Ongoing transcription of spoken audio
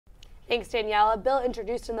Thanks, Danielle. A bill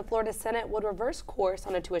introduced in the Florida Senate would reverse course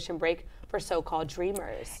on a tuition break for so-called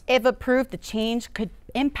dreamers. If approved, the change could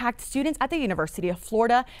impact students at the University of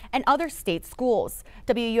Florida and other state schools.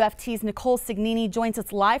 WUFT's Nicole Signini joins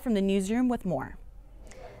us live from the newsroom with more.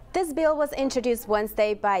 This bill was introduced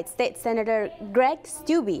Wednesday by State Senator Greg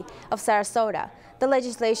Steube of Sarasota. The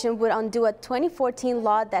legislation would undo a 2014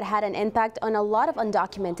 law that had an impact on a lot of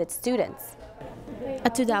undocumented students. A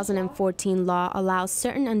 2014 law allows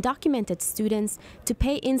certain undocumented students to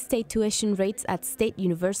pay in-state tuition rates at state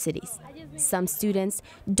universities. Some students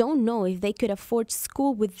don't know if they could afford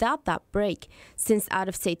school without that break, since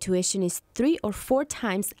out-of-state tuition is 3 or 4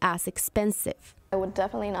 times as expensive. I would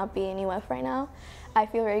definitely not be in UF right now. I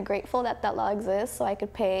feel very grateful that that law exists so I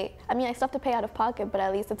could pay. I mean, I still have to pay out of pocket, but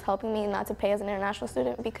at least it's helping me not to pay as an international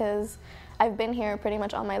student because I've been here pretty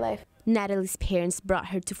much all my life. Natalie's parents brought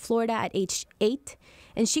her to Florida at age 8,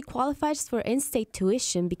 and she qualifies for in-state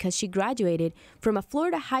tuition because she graduated from a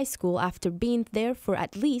Florida high school after being there for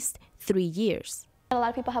at least 3 years. A lot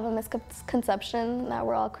of people have a misconception that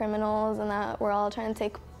we're all criminals and that we're all trying to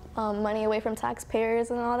take money away from taxpayers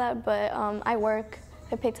and all that, but I work,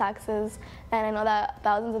 I pay taxes, and I know that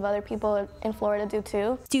thousands of other people in Florida do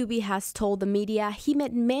too. Steube has told the media he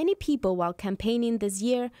met many people while campaigning this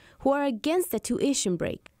year who are against the tuition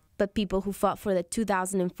break. But people who fought for the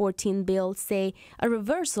 2014 bill say a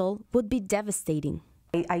reversal would be devastating.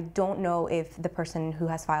 I don't know if the person who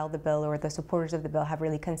has filed the bill or the supporters of the bill have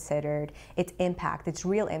really considered its impact, its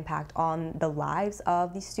real impact on the lives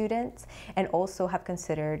of these students, and also have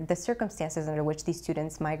considered the circumstances under which these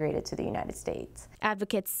students migrated to the United States.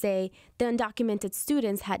 Advocates say the undocumented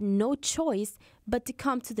students had no choice but to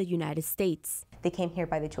come to the United States. They came here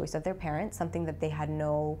by the choice of their parents, something that they had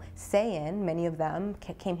no say in. Many of them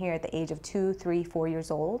came here at the age of 2, 3, 4 years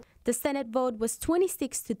old. The Senate vote was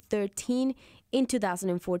 26-13 in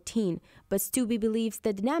 2014, but Steube believes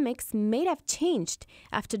the dynamics may have changed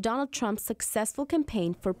after Donald Trump's successful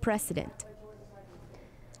campaign for president.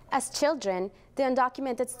 As children, the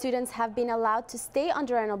undocumented students have been allowed to stay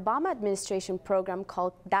under an Obama administration program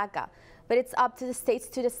called DACA, but it's up to the states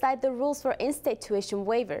to decide the rules for in-state tuition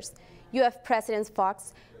waivers. UF President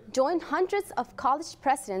Fox joined hundreds of college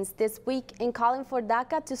presidents this week in calling for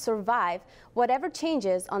DACA to survive whatever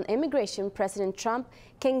changes on immigration President Trump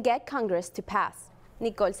can get Congress to pass.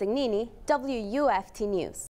 Nicole Signini, WUFT News.